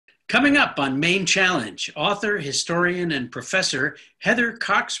Coming up on Maine Challenge, author, historian, and professor Heather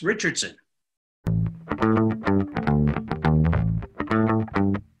Cox Richardson.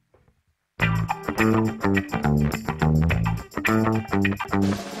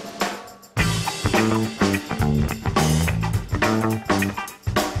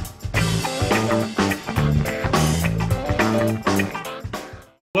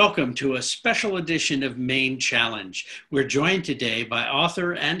 Welcome to a special edition of Maine Challenge. We're joined today by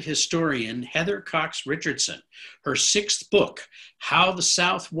author and historian Heather Cox Richardson. Her sixth book, How the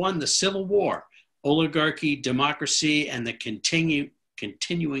South Won the Civil War, Oligarchy, Democracy, and the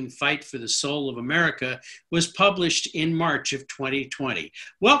Continuing Fight for the Soul of America, was published in March of 2020.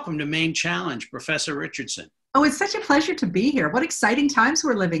 Welcome to Maine Challenge, Professor Richardson. Oh, it's such a pleasure to be here. What exciting times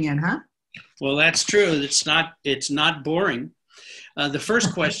we're living in, huh? Well, that's true. It's not boring. The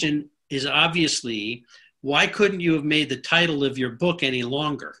first question is obviously, why couldn't you have made the title of your book any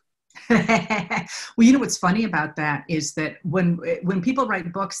longer? Well, you know what's funny about that is that when people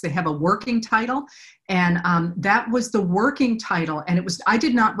write books, they have a working title, and that was the working title. And I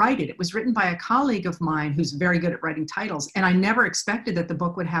did not write it. It was written by a colleague of mine who's very good at writing titles, and I never expected that the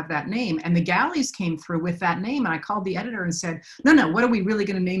book would have that name. And the galleys came through with that name, and I called the editor and said, "No, what are we really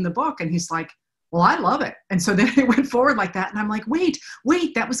going to name the book?" And he's like, "Well, I love it." And so then it went forward like that. And I'm like, wait,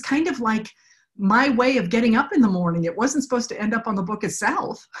 that was kind of like my way of getting up in the morning. It wasn't supposed to end up on the book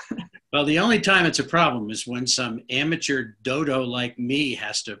itself. Well, the only time it's a problem is when some amateur dodo like me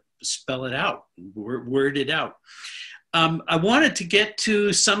has to spell it out, word it out. I wanted to get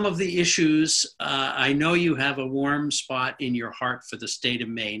to some of the issues. I know you have a warm spot in your heart for the state of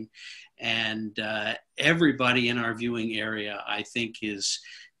Maine, and everybody in our viewing area, I think, is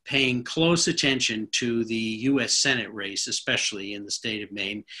paying close attention to the U.S. Senate race, especially in the state of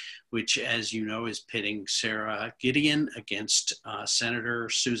Maine, which, as you know, is pitting Sarah Gideon against Senator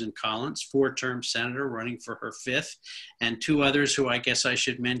Susan Collins, four-term senator running for her fifth, and two others who I guess I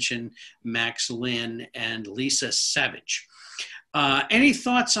should mention, Max Lynn and Lisa Savage. Any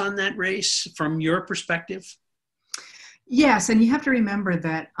thoughts on that race from your perspective? Yes, and you have to remember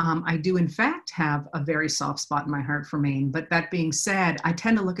that I do, in fact, have a very soft spot in my heart for Maine. But that being said, I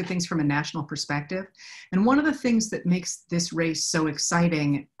tend to look at things from a national perspective. And one of the things that makes this race so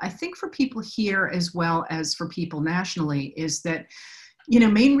exciting, I think for people here as well as for people nationally, is that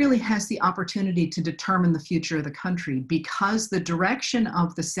Maine really has the opportunity to determine the future of the country, because the direction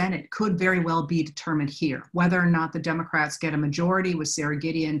of the Senate could very well be determined here, whether or not the Democrats get a majority with Sarah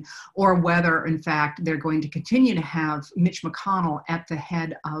Gideon, or whether, in fact, they're going to continue to have Mitch McConnell at the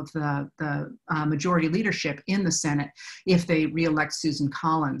head of the majority leadership in the Senate if they reelect Susan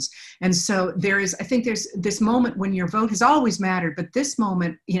Collins. And so I think there's this moment when your vote has always mattered, but this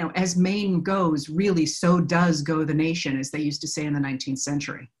moment, as Maine goes, really so does go the nation, as they used to say in the 19th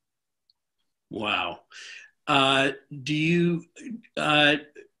century. Wow. How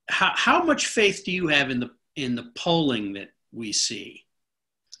much faith do you have in the polling that we see?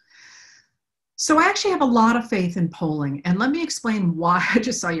 So I actually have a lot of faith in polling, and let me explain why. I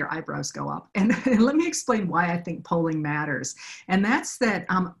just saw your eyebrows go up, and let me explain why I think polling matters. And that's that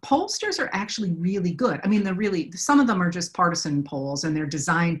pollsters are actually really good. I mean, some of them are just partisan polls, and they're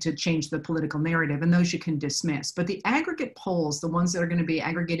designed to change the political narrative, and those you can dismiss. But the aggregate polls, the ones that are going to be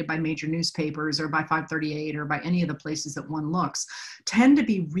aggregated by major newspapers or by 538 or by any of the places that one looks, tend to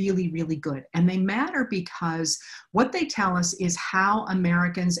be really, really good. And they matter because what they tell us is how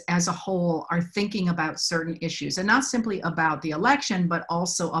Americans as a whole are thinking about certain issues, and not simply about the election, but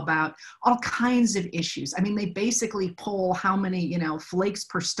also about all kinds of issues. I mean, they basically poll how many, flakes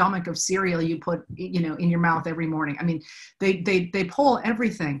per stomach of cereal you put, in your mouth every morning. I mean, they poll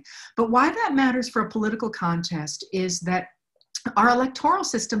everything. But why that matters for a political contest is that our electoral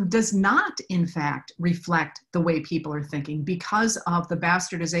system does not, in fact, reflect the way people are thinking because of the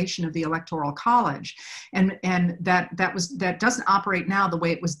bastardization of the Electoral College, and that doesn't operate now the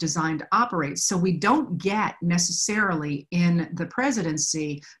way it was designed to operate. So we don't get necessarily in the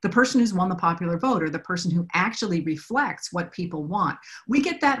presidency the person who's won the popular vote or the person who actually reflects what people want. We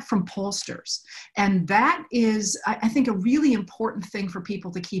get that from pollsters, and that is, I think, a really important thing for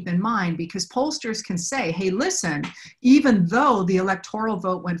people to keep in mind, because pollsters can say, hey, listen, even though the electoral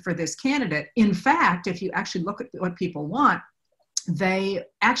vote went for this candidate, in fact, if you actually look at what people want, they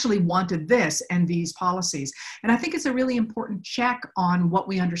actually wanted this and these policies. And I think it's a really important check on what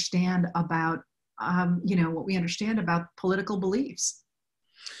we understand about, political beliefs.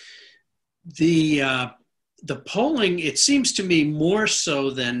 The polling, it seems to me, more so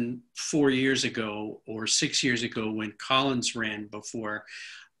than 4 years ago or 6 years ago when Collins ran before,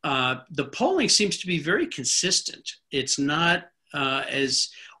 the polling seems to be very consistent. It's not as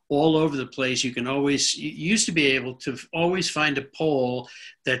all over the place. You used to be able to always find a poll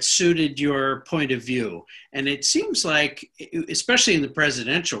that suited your point of view. And it seems like, especially in the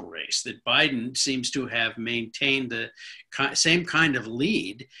presidential race, that Biden seems to have maintained the same kind of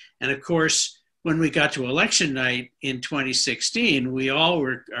lead. And of course, when we got to election night in 2016, we all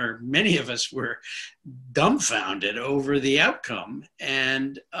were, or many of us were, dumbfounded over the outcome.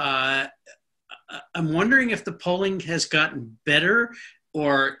 And I'm wondering if the polling has gotten better,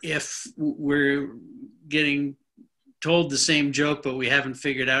 or if we're getting told the same joke, but we haven't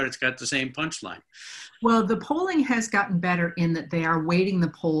figured out it's got the same punchline. Well, the polling has gotten better in that they are weighting the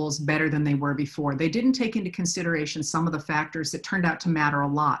polls better than they were before. They didn't take into consideration some of the factors that turned out to matter a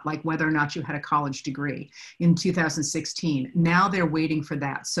lot, like whether or not you had a college degree in 2016. Now they're waiting for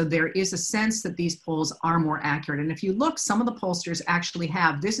that. So there is a sense that these polls are more accurate. And if you look, some of the pollsters actually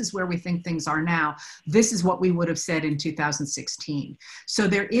have, this is where we think things are now. This is what we would have said in 2016. So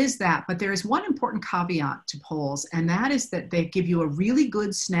there is that, but there is one important caveat to polls, and that is that they give you a really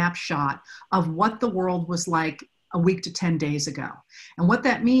good snapshot of what the world was like a week to 10 days ago. And what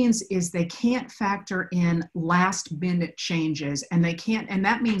that means is they can't factor in last minute changes, and they can't, and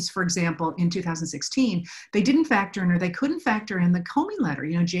that means, for example, in 2016, they didn't factor in, or they couldn't factor in the Comey letter.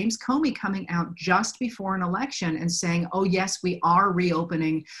 You know, James Comey coming out just before an election and saying, oh yes, we are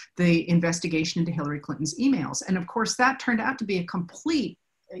reopening the investigation into Hillary Clinton's emails. And of course, that turned out to be a complete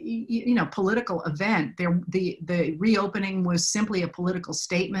political event. The reopening was simply a political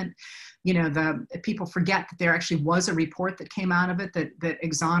statement. You know, the people forget that there actually was a report that came out of it that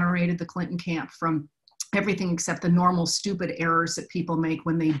exonerated the Clinton camp from everything except the normal stupid errors that people make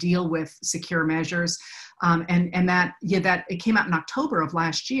when they deal with secure measures. And that it came out in October of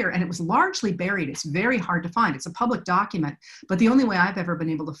last year, and it was largely buried. It's very hard to find. It's a public document, but the only way I've ever been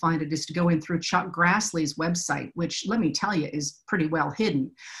able to find it is to go in through Chuck Grassley's website, which, let me tell you, is pretty well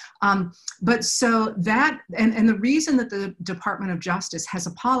hidden. But so that, and the reason that the Department of Justice has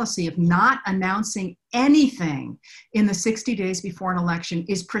a policy of not announcing anything in the 60 days before an election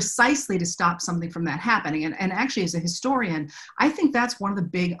is precisely to stop something from that happening. And actually, as a historian, I think that's one of the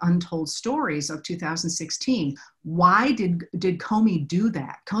big untold stories of 2016. Why did Comey do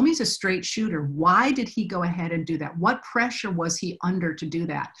that? Comey's a straight shooter. Why did he go ahead and do that? What pressure was he under to do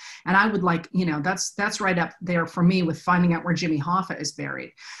that? And I would like, that's right up there for me with finding out where Jimmy Hoffa is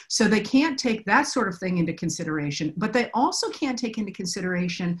buried. So they can't take that sort of thing into consideration, but they also can't take into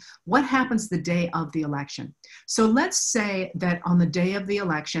consideration what happens the day of the election. So let's say that on the day of the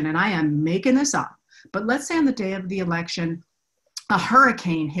election, and I am making this up, but let's say on the day of the election, a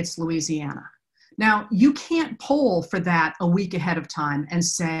hurricane hits Louisiana. Now, you can't poll for that a week ahead of time and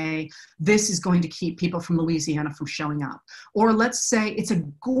say, this is going to keep people from Louisiana from showing up. Or let's say it's a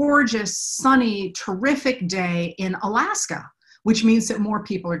gorgeous, sunny, terrific day in Alaska, which means that more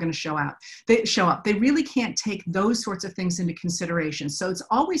people are going to show up. They really can't take those sorts of things into consideration. So it's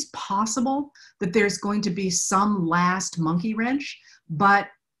always possible that there's going to be some last monkey wrench, but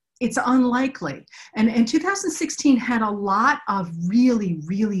it's unlikely. And 2016 had a lot of really,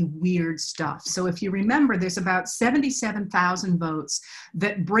 really weird stuff. So if you remember, there's about 77,000 votes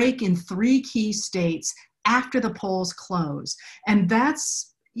that break in 3 key states after the polls close. And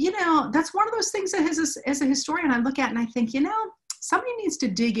that's one of those things that as a historian, I look at and I think, somebody needs to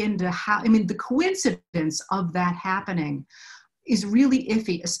dig into the coincidence of that happening is really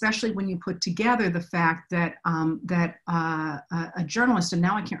iffy, especially when you put together the fact that a journalist, and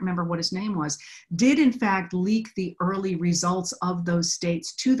now I can't remember what his name was, did in fact leak the early results of those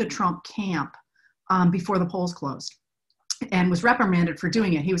states to the Trump camp before the polls closed, and was reprimanded for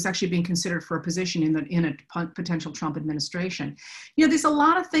doing it. He was actually being considered for a position in a potential Trump administration. There's a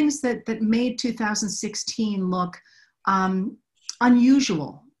lot of things that made 2016 look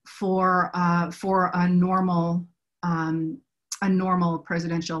unusual for a normal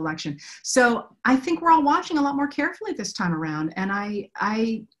presidential election. So I think we're all watching a lot more carefully this time around. And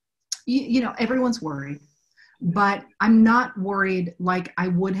everyone's worried, but I'm not worried like I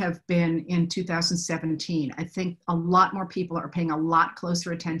would have been in 2017. I think a lot more people are paying a lot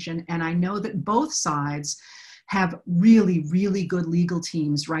closer attention. And I know that both sides have really, really good legal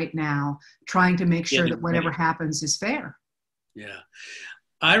teams right now trying to make sure that whatever happens is fair. Yeah.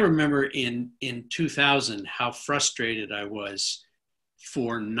 I remember in 2000 how frustrated I was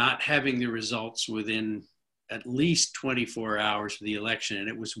for not having the results within at least 24 hours of the election. And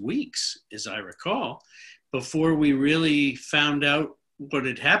it was weeks, as I recall, before we really found out what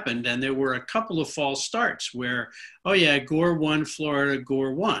had happened. And there were a couple of false starts where, oh yeah, Gore won Florida,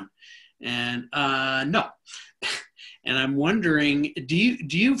 Gore won. And no. And I'm wondering, do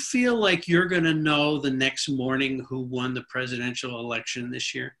you feel like you're going to know the next morning who won the presidential election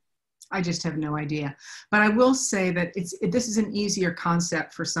this year? I just have no idea. But I will say that this is an easier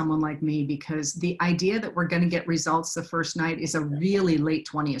concept for someone like me, because the idea that we're going to get results the first night is a really late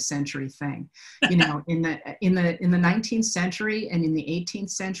 20th century thing. You know, in the 19th century and in the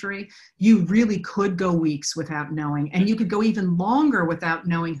 18th century, you really could go weeks without knowing, and you could go even longer without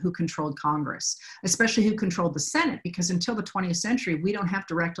knowing who controlled Congress, especially who controlled the Senate, because until the 20th century, we don't have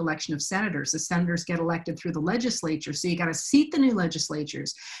direct election of senators. The senators get elected through the legislature, so you got to seat the new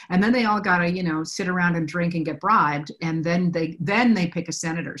legislatures, and then they all got to, you know, sit around and drink and get bribed, and then they pick a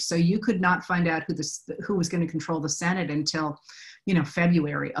senator. So you could not find out who was going to control the Senate until, you know,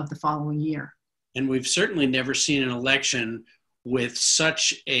 February of the following year. And we've certainly never seen an election with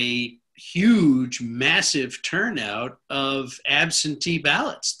such a huge, massive turnout of absentee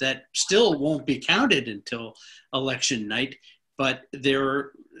ballots that still won't be counted until election night. But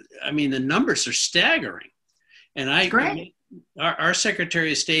the numbers are staggering. And our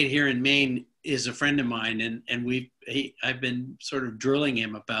Secretary of State here in Maine is a friend of mine, and I've been sort of drilling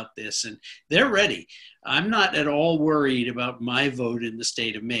him about this, and they're ready. I'm not at all worried about my vote in the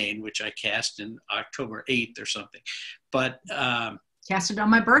state of Maine, which I cast in October 8th or something. But cast it on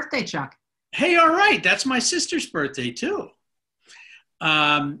my birthday, Chuck. Hey, all right, that's my sister's birthday too.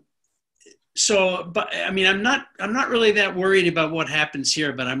 But I mean, I'm not really that worried about what happens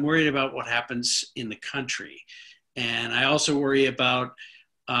here, but I'm worried about what happens in the country. And I also worry about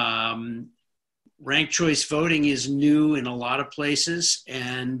ranked choice voting is new in a lot of places.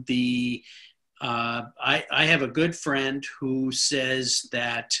 And I have a good friend who says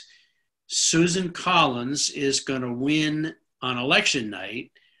that Susan Collins is going to win on election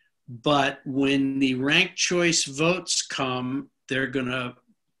night, but when the ranked choice votes come, they're going to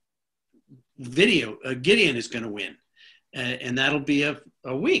Gideon is going to win. And that'll be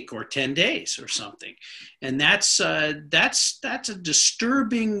a week or 10 days or something. And that's a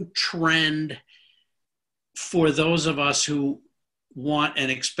disturbing trend for those of us who want and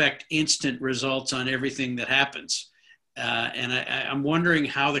expect instant results on everything that happens. And I'm wondering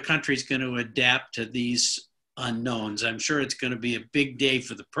how the country's going to adapt to these unknowns. I'm sure it's going to be a big day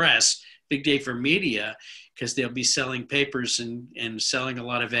for the press, big day for media, because they'll be selling papers and selling a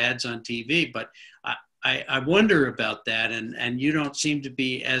lot of ads on TV. But I wonder about that, and you don't seem to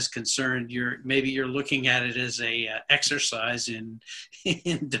be as concerned. Maybe you're looking at it as a exercise in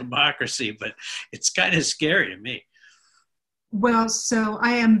democracy, but it's kind of scary to me. Well, so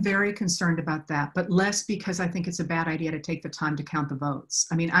I am very concerned about that, but less because I think it's a bad idea to take the time to count the votes.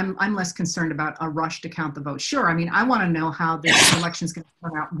 I mean, I'm less concerned about a rush to count the votes. Sure, I mean, I want to know how this election is going to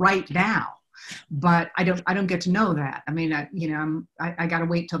turn out right now. But I don't get to know that. I mean, I got to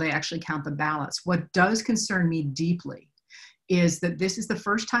wait till they actually count the ballots. What does concern me deeply is that this is the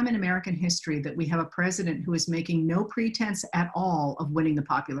first time in American history that we have a president who is making no pretense at all of winning the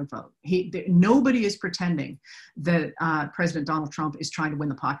popular vote. Nobody is pretending that President Donald Trump is trying to win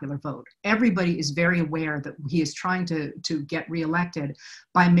the popular vote. Everybody is very aware that he is trying to get reelected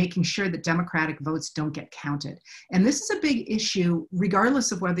by making sure that Democratic votes don't get counted. And this is a big issue,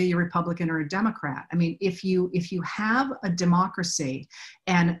 regardless of whether you're Republican or a Democrat. I mean, if you have a democracy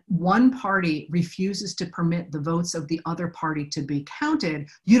and one party refuses to permit the votes of the other party to be counted,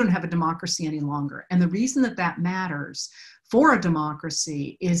 you don't have a democracy any longer. And the reason that matters for a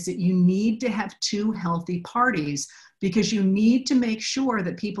democracy is that you need to have two healthy parties, because you need to make sure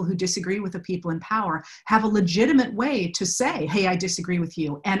that people who disagree with the people in power have a legitimate way to say, hey, I disagree with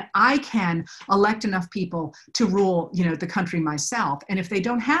you, and I can elect enough people to rule, the country myself. And if they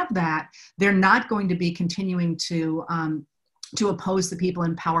don't have that, they're not going to be continuing to oppose the people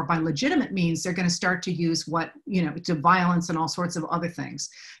in power by legitimate means. They're going to start to use to violence and all sorts of other things.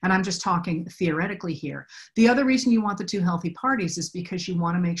 And I'm just talking theoretically here. The other reason you want the two healthy parties is because you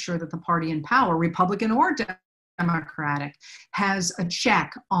want to make sure that the party in power, Republican or Democratic, has a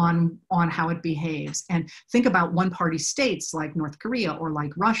check on how it behaves. And think about one-party states like North Korea or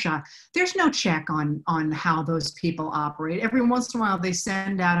like Russia. There's no check on how those people operate. Every once in a while, they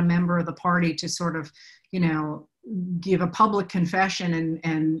send out a member of the party to sort of, give a public confession,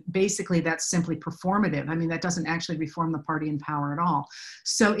 and basically that's simply performative. I mean, that doesn't actually reform the party in power at all.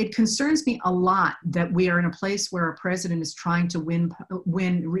 So it concerns me a lot that we are in a place where a president is trying to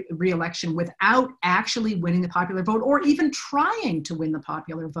win re-election without actually winning the popular vote, or even trying to win the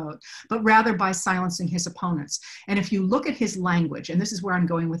popular vote, but rather by silencing his opponents. And if you look at his language, and this is where I'm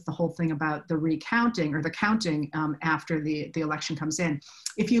going with the whole thing about the recounting or the counting after the election comes in.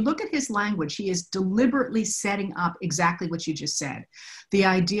 If you look at his language, he is deliberately setting setting up exactly what you just said. The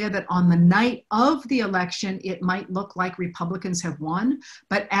idea that on the night of the election, it might look like Republicans have won,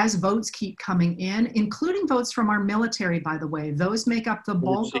 but as votes keep coming in, including votes from our military, by the way, those make up the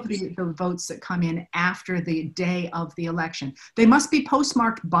bulk of the votes that come in after the day of the election. They must be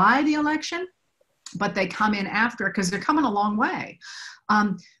postmarked by the election, but they come in after because they're coming a long way.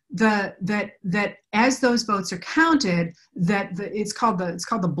 That as those votes are counted, it's called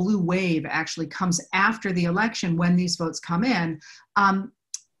the blue wave, actually comes after the election when these votes come in.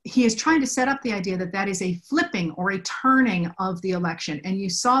 He is trying to set up the idea that that is a flipping or a turning of the election. And you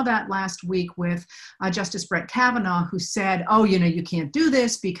saw that last week with Justice Brett Kavanaugh, who said, oh, you can't do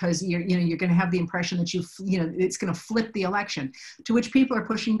this because you're going to have the impression that it's going to flip the election. To which people are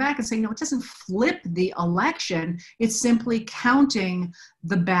pushing back and saying, no, it doesn't flip the election. It's simply counting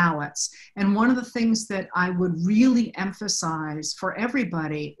the ballots. And one of the things that I would really emphasize for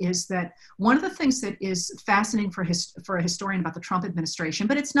everybody is that one of the things that is fascinating for a historian about the Trump administration,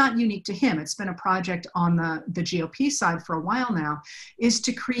 but it's not unique to him, it's been a project on the GOP side for a while now, is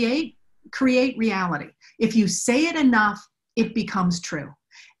to create reality. If you say it enough, it becomes true.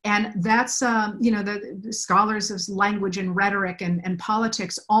 And that's, the scholars of language and rhetoric and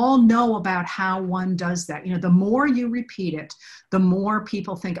politics all know about how one does that. The more you repeat it, the more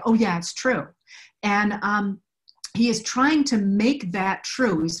people think, oh yeah, it's true. And he is trying to make that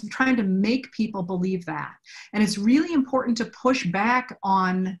true. He's trying to make people believe that. And it's really important to push back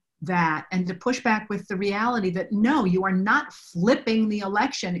on that and to push back with the reality that no, you are not flipping the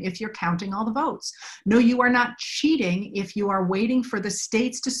election if you're counting all the votes. No, you are not cheating if you are waiting for the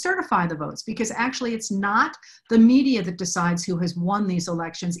states to certify the votes, because actually it's not the media that decides who has won these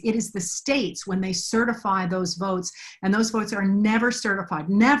elections. It is the states when they certify those votes, and those votes are never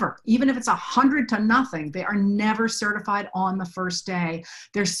certified, never. Even if it's 100-0, they are never certified on the first day.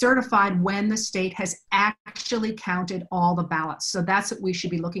 They're certified when the state has actually counted all the ballots. So that's what we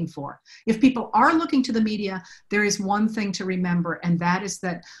should be looking for. If people are looking to the media, there is one thing to remember, and that is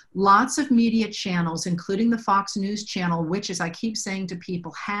that lots of media channels, including the Fox News channel, which, as I keep saying to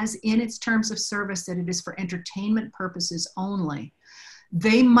people, has in its terms of service that it is for entertainment purposes only.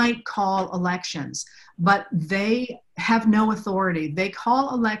 They might call elections, but they have no authority. They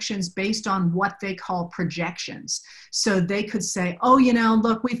call elections based on what they call projections. So they could say, oh,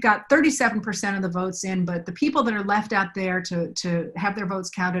 look, we've got 37% of the votes in, but the people that are left out there to have their votes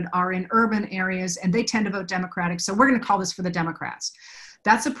counted are in urban areas and they tend to vote Democratic. So we're going to call this for the Democrats.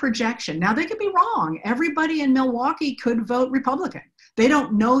 That's a projection. Now, they could be wrong. Everybody in Milwaukee could vote Republican. They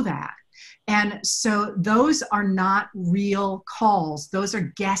don't know that. And so those are not real calls. Those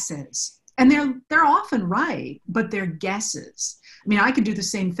are guesses. And they're often right, but they're guesses. I mean, I could do the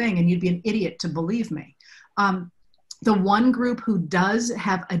same thing and you'd be an idiot to believe me. The one group who does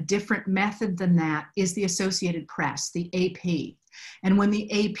have a different method than that is the Associated Press, the AP. And when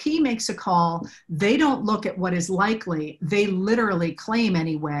the AP makes a call, they don't look at what is likely. They literally claim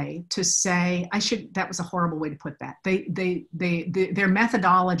anyway to say, that was a horrible way to put that. Their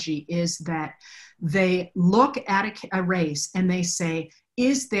methodology is that they look at a race and they say,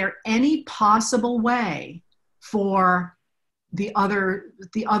 is there any possible way for the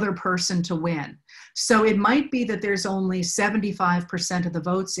other person to win? So it might be that there's only 75% of the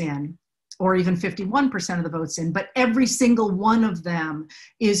votes in, or even 51% of the votes in, but every single one of them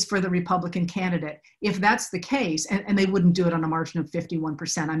is for the Republican candidate. If that's the case, and they wouldn't do it on a margin of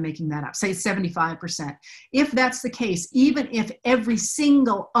 51%, I'm making that up, say 75%. If that's the case, even if every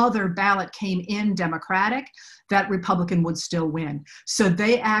single other ballot came in Democratic, that Republican would still win. So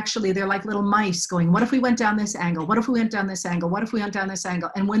they're like little mice going, what if we went down this angle? What if we went down this angle? What if we went down this angle?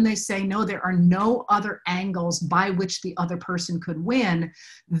 And when they say, no, there are no other angles by which the other person could win,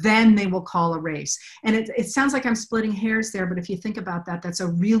 then they will call a race. And it sounds like I'm splitting hairs there, but if you think about that, that's a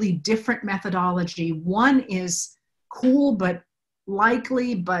really different methodology. One is cool, but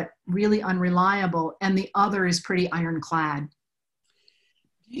likely, but really unreliable. And the other is pretty ironclad.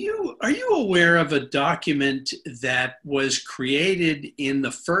 Are you aware of a document that was created in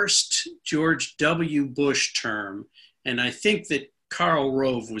the first George W. Bush term? And I think that Karl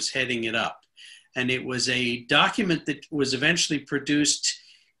Rove was heading it up. And it was a document that was eventually produced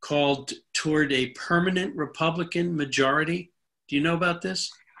called Toward a Permanent Republican Majority. Do you know about this?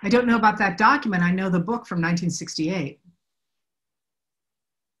 I don't know about that document. I know the book from 1968.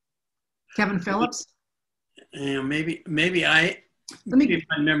 Kevin Phillips? Maybe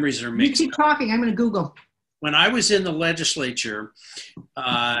my memories are mixed. You keep talking. I'm going to Google. When I was in the legislature,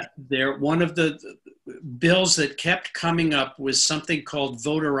 one of the bills that kept coming up was something called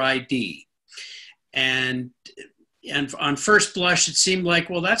voter ID. And on first blush, it seemed like,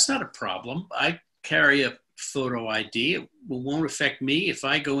 well, that's not a problem. I carry a photo ID. It won't affect me if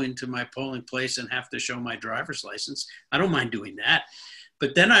I go into my polling place and have to show my driver's license. I don't mind doing that.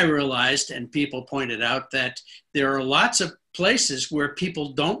 But then I realized, and people pointed out, that there are lots of places where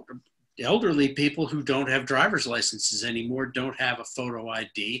people don't, elderly people who don't have driver's licenses anymore, don't have a photo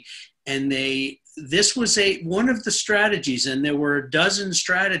ID. And this was one of the strategies, and there were a dozen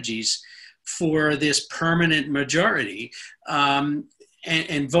strategies for this permanent majority. And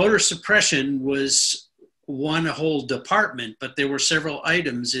voter suppression was one whole department, but there were several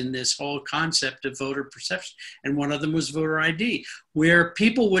items in this whole concept of voter perception. And one of them was voter ID, where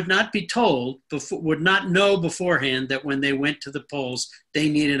people would not be told, would not know beforehand that when they went to the polls, they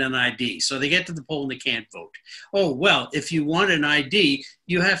needed an ID. So they get to the poll and they can't vote. Oh, well, if you want an ID,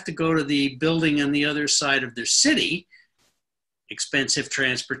 you have to go to the building on the other side of their city, expensive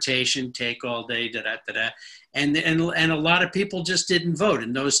transportation, take all day, da-da-da-da. And a lot of people just didn't vote.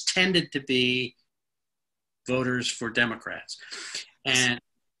 And those tended to be voters for Democrats. And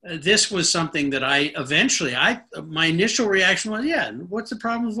this was something that my initial reaction was, yeah, what's the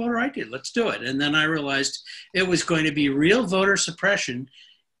problem with voter ID? Let's do it. And then I realized it was going to be real voter suppression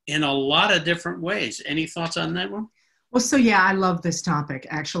in a lot of different ways. Any thoughts on that one? Well, so yeah, I love this topic,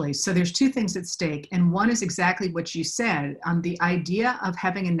 actually. So there's two things at stake, and one is exactly what you said. The idea of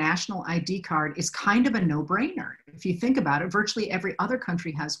having a national ID card is kind of a no-brainer. If you think about it, virtually every other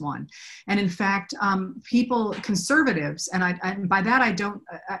country has one. And in fact, conservatives, and by that I don't,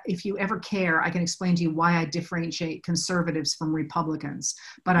 if you ever care, I can explain to you why I differentiate conservatives from Republicans,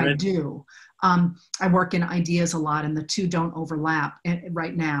 but I do. I work in ideas a lot, and the two don't overlap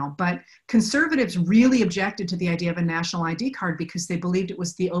right now. But conservatives really objected to the idea of a national ID card because they believed it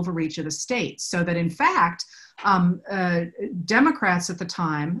was the overreach of the state. So that in fact, Democrats at the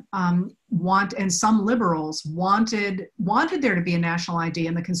time and some liberals wanted there to be a national ID,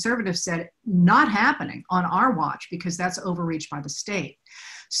 and the conservatives said, not happening on our watch because that's overreach by the state.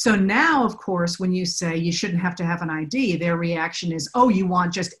 So now, of course, when you say you shouldn't have to have an ID, their reaction is, oh, you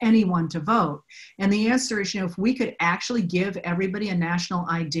want just anyone to vote. And the answer is, if we could actually give everybody a national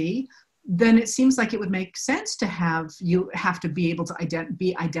ID, then it seems like it would make sense to you have to be able to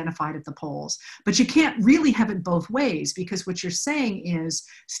be identified at the polls. But you can't really have it both ways, because what you're saying is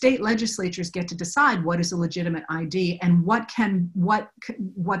state legislatures get to decide what is a legitimate ID and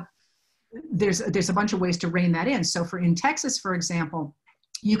there's a bunch of ways to rein that in. So in Texas, for example,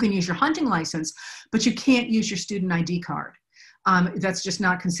 you can use your hunting license, but you can't use your student ID card. That's just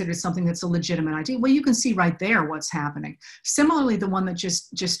not considered something that's a legitimate ID. Well, you can see right there what's happening. Similarly, the one that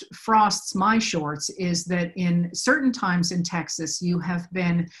just frosts my shorts is that in certain times in Texas, you have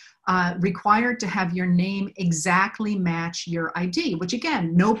been required to have your name exactly match your ID, which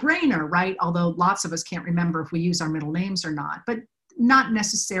again, no brainer, right? Although lots of us can't remember if we use our middle names or not, but not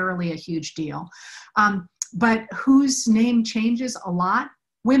necessarily a huge deal. But whose name changes a lot?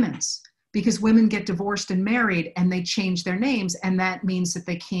 Women's, because women get divorced and married and they change their names, and that means that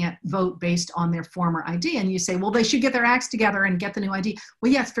they can't vote based on their former ID. And you say, well, they should get their acts together and get the new ID.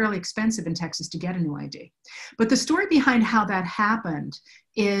 Well, yeah, it's fairly expensive in Texas to get a new ID. But the story behind how that happened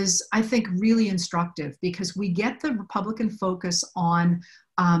is, I think, really instructive, because we get the Republican focus on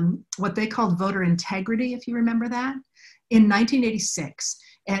what they called voter integrity, if you remember that, in 1986.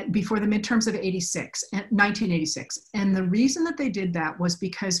 Before the midterms of 1986. And the reason that they did that was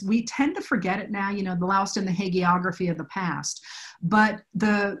because we tend to forget it now, the lost in the hagiography of the past. But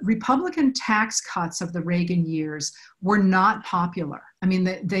the Republican tax cuts of the Reagan years were not popular. I mean,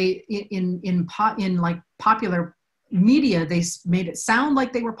 they in popular media, they made it sound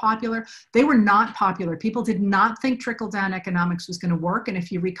like they were popular. They were not popular. People did not think trickle-down economics was going to work. And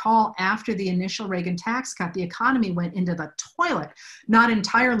if you recall, after the initial Reagan tax cut, the economy went into the toilet, not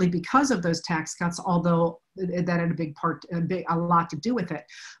entirely because of those tax cuts, although that had a lot to do with it.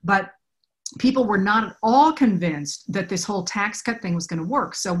 But people were not at all convinced that this whole tax cut thing was going to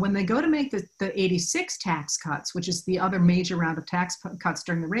work. So when they go to make the 86 tax cuts, which is the other major round of tax cuts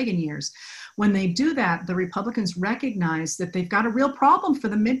during the Reagan years, when they do that, the Republicans recognize that they've got a real problem for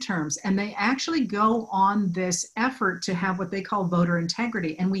the midterms, and they actually go on this effort to have what they call voter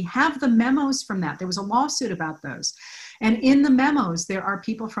integrity. And we have the memos from that. There was a lawsuit about those. And in the memos, there are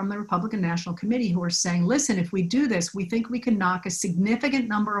people from the Republican National Committee who are saying, listen, if we do this, we think we can knock a significant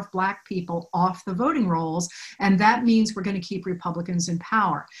number of Black people off the voting rolls, and that means we're going to keep Republicans in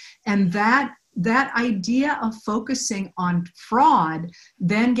power. And that idea of focusing on fraud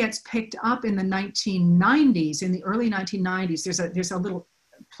then gets picked up in the 1990s, in the early 1990s. There's a little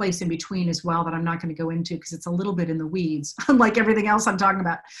place in between as well that I'm not going to go into because it's a little bit in the weeds, unlike everything else I'm talking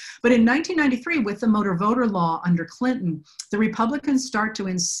about. But in 1993, with the motor voter law under Clinton, the Republicans start to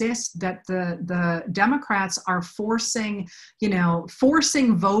insist that the Democrats are forcing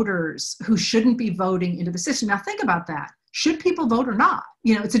voters who shouldn't be voting into the system. Now think about that. Should people vote or not?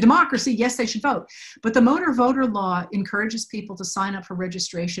 It's a democracy. Yes, they should vote. But the motor voter law encourages people to sign up for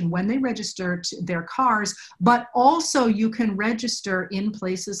registration when they register their cars, but also you can register in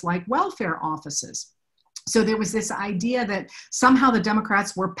places like welfare offices. So there was this idea that somehow the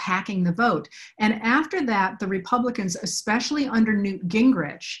Democrats were packing the vote. And after that, the Republicans, especially under Newt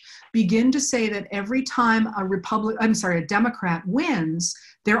Gingrich, begin to say that every time a Democrat wins,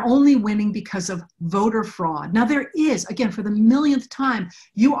 they're only winning because of voter fraud. Now there is, again, for the millionth time,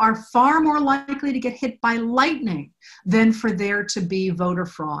 you are far more likely to get hit by lightning than for there to be voter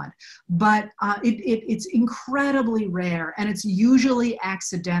fraud. But it's incredibly rare, and it's usually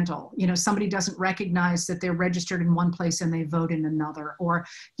accidental. Somebody doesn't recognize that they're registered in one place and they vote in another, or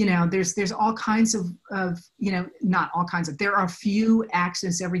there's all kinds of not all kinds of, there are a few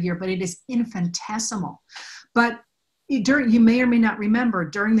accidents every year, but it is infinitesimal. But you may or may not remember,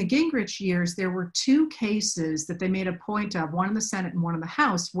 during the Gingrich years, there were two cases that they made a point of, one in the Senate and one in the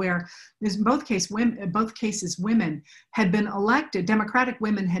House, where in both cases women had been elected, Democratic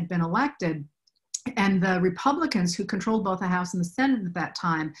women had been elected, and the Republicans, who controlled both the House and the Senate at that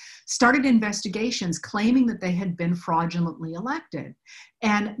time, started investigations claiming that they had been fraudulently elected.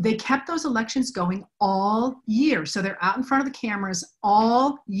 And they kept those elections going all year. So they're out in front of the cameras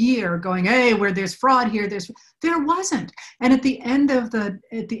all year going, hey, where there's fraud here, there wasn't. And at the end of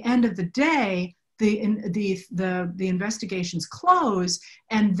the day, the investigations close,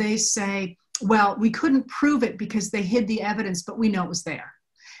 and they say, well, we couldn't prove it because they hid the evidence, but we know it was there.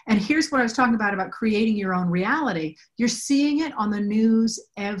 And here's what I was talking about creating your own reality. You're seeing it on the news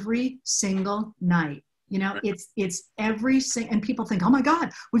every single night. It's every single, and people think, oh my God,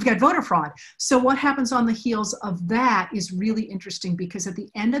 we've got voter fraud. So what happens on the heels of that is really interesting, because at the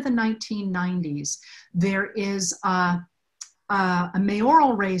end of the 1990s, there is a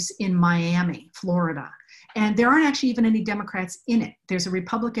mayoral race in Miami, Florida. And there aren't actually even any Democrats in it. There's a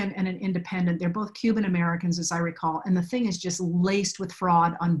Republican and an independent. They're both Cuban Americans, as I recall. And the thing is just laced with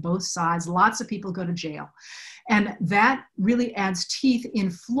fraud on both sides. Lots of people go to jail. And that really adds teeth in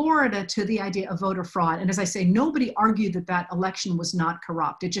Florida to the idea of voter fraud. And as I say, nobody argued that that election was not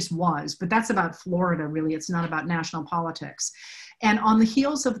corrupt. It just was. But that's about Florida, really. It's not about national politics. And on the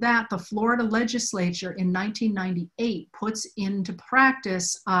heels of that, the Florida legislature in 1998 puts into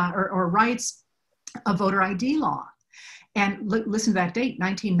practice or writes a voter ID law. And listen to that date,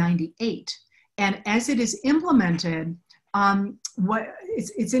 1998. And as it is implemented,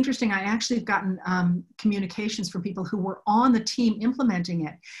 it's interesting. I actually have gotten communications from people who were on the team implementing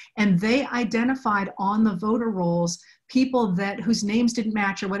it, and they identified on the voter rolls people whose names didn't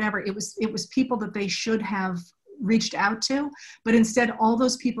match or whatever. It was people that they should have reached out to, but instead all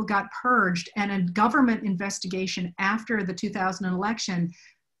those people got purged. And a government investigation after the 2000 election,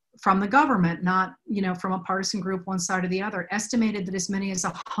 from the government, not from a partisan group one side or the other, estimated that as many as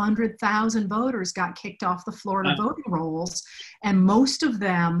 100,000 voters got kicked off the Florida voting rolls, and most of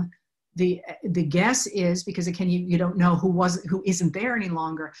them, the guess is, because again you don't know who isn't there any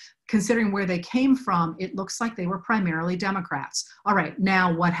longer, considering where they came from, it looks like they were primarily Democrats. All right,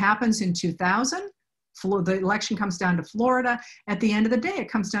 now what happens in 2000? The election comes down to Florida. At the end of the day, it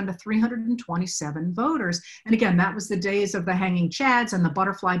comes down to 327 voters. And again, that was the days of the hanging chads and the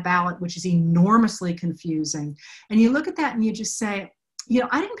butterfly ballot, which is enormously confusing. And you look at that and you just say,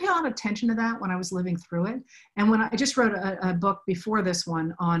 I didn't pay a lot of attention to that when I was living through it. And when I just wrote a book before this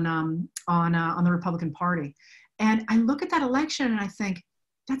one on the Republican Party, and I look at that election and I think,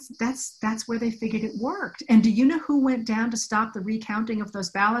 that's where they figured it worked. And do you know who went down to stop the recounting of those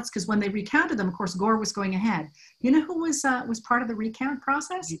ballots? Because when they recounted them, of course, Gore was going ahead. You know who was part of the recount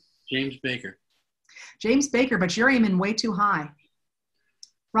process? James Baker. James Baker, but you're aiming way too high.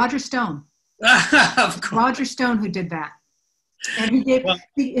 Roger Stone. Of course. Roger Stone, who did that. And he gave,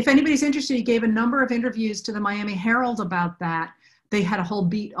 if anybody's interested, he gave a number of interviews to the Miami Herald about that. They had a whole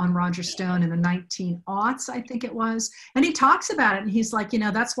beat on Roger Stone in the 1900s, I think it was. And he talks about it, and he's like,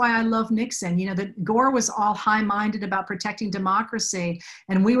 that's why I love Nixon. That Gore was all high-minded about protecting democracy,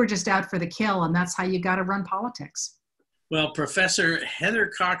 and we were just out for the kill, and that's how you got to run politics. Well, Professor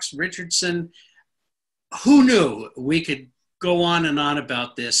Heather Cox Richardson, who knew we could go on and on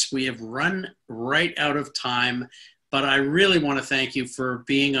about this? We have run right out of time. But I really want to thank you for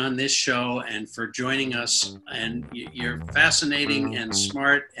being on this show and for joining us. And you're fascinating and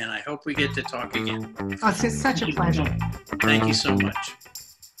smart, and I hope we get to talk again. Oh, it's such a pleasure. Thank you so much.